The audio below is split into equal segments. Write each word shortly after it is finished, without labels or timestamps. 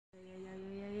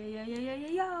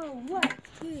Yo, what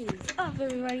is up,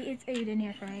 everybody? It's Aiden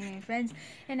here from Aiden and Friends,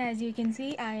 and as you can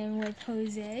see, I am with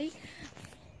Jose.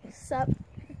 What's up?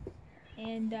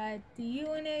 And do you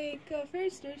want to go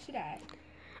first, or should I?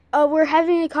 We're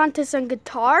having a contest on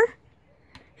guitar.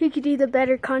 Who could do the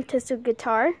better contest of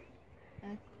guitar?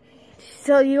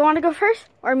 So you want to go first,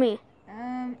 or me?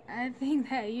 I think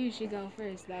that you should go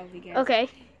first. That would be good. Okay.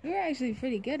 You're actually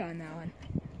pretty good on that one.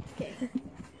 Okay.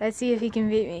 Let's see if he can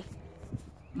beat me.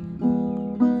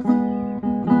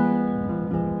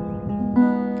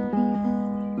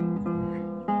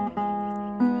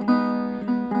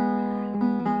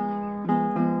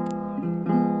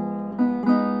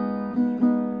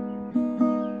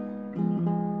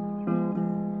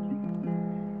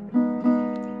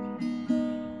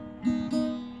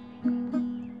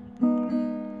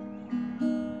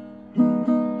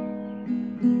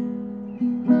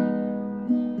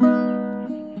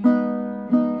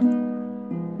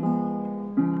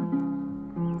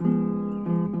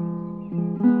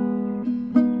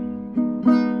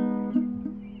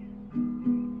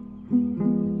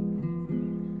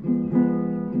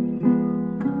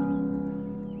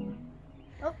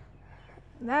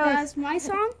 That's my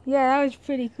song? Yeah, that was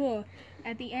pretty cool.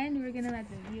 At the end, we're going to let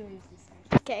the viewers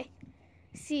decide. Okay.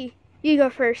 See, you go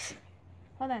first.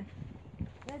 Hold on.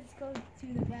 Let's go to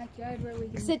the backyard where we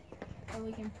can Sit. Where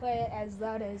we can play it as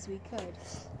loud as we could.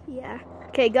 Yeah.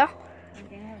 Okay, go.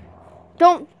 Okay.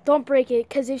 Don't break it,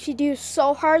 because if you do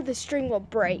so hard, the string will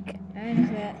break. I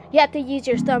know that. You have to use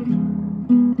your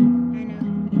thumb. I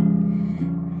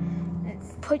know.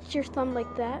 Put your thumb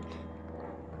like that.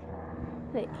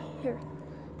 Wait, here.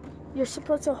 You're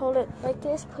supposed to hold it like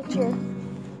this. Put your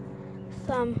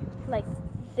thumb like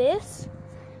this.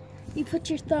 You put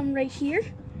your thumb right here.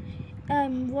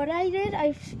 What I did,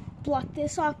 I blocked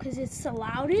this off because it's the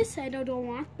loudest. I don't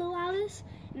want the loudest.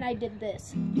 And I did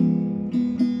this.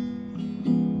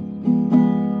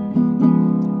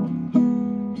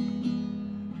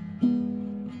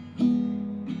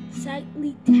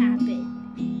 Slightly tap it.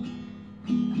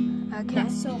 Okay.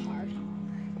 Not so hard.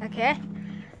 Okay.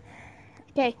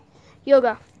 Okay, you'll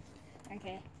go.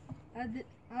 Okay.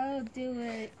 I'll do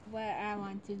it what I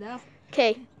want to, though.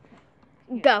 Okay,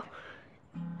 go.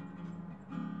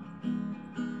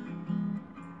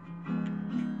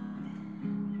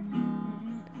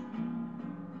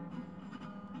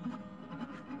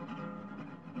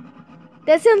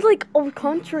 That sounds like old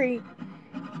country.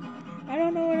 I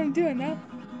don't know what I'm doing, though.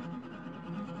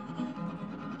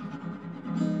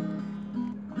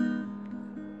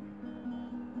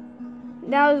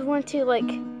 Now I want to like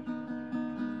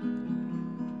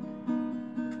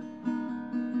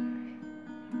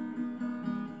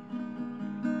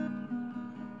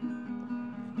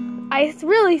I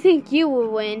really think you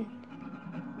will win.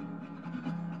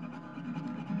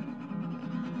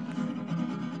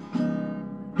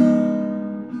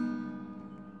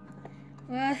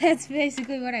 Well, that's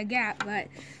basically what I got, but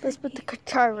Let's put the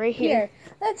guitar right here.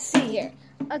 Let's see here.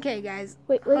 Okay, guys.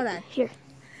 Wait, hold on. Here.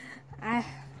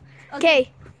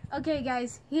 Okay. Okay,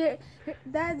 guys. Here,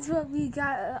 that's what we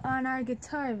got on our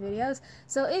guitar videos.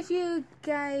 So if you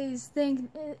guys think,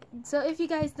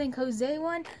 Jose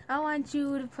won, I want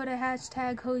you to put a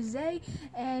hashtag Jose,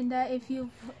 and if you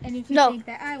think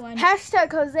that I won,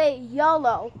 Hashtag Jose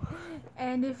YOLO.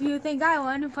 and if you think I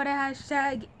won, put a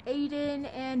hashtag Aiden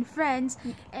and Friends,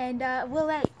 and we'll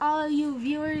let all of you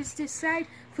viewers decide.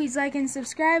 Please like and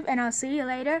subscribe, and I'll see you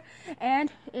later.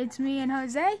 And it's me and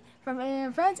Jose from Aiden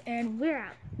and Friends, and we're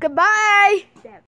out. Goodbye.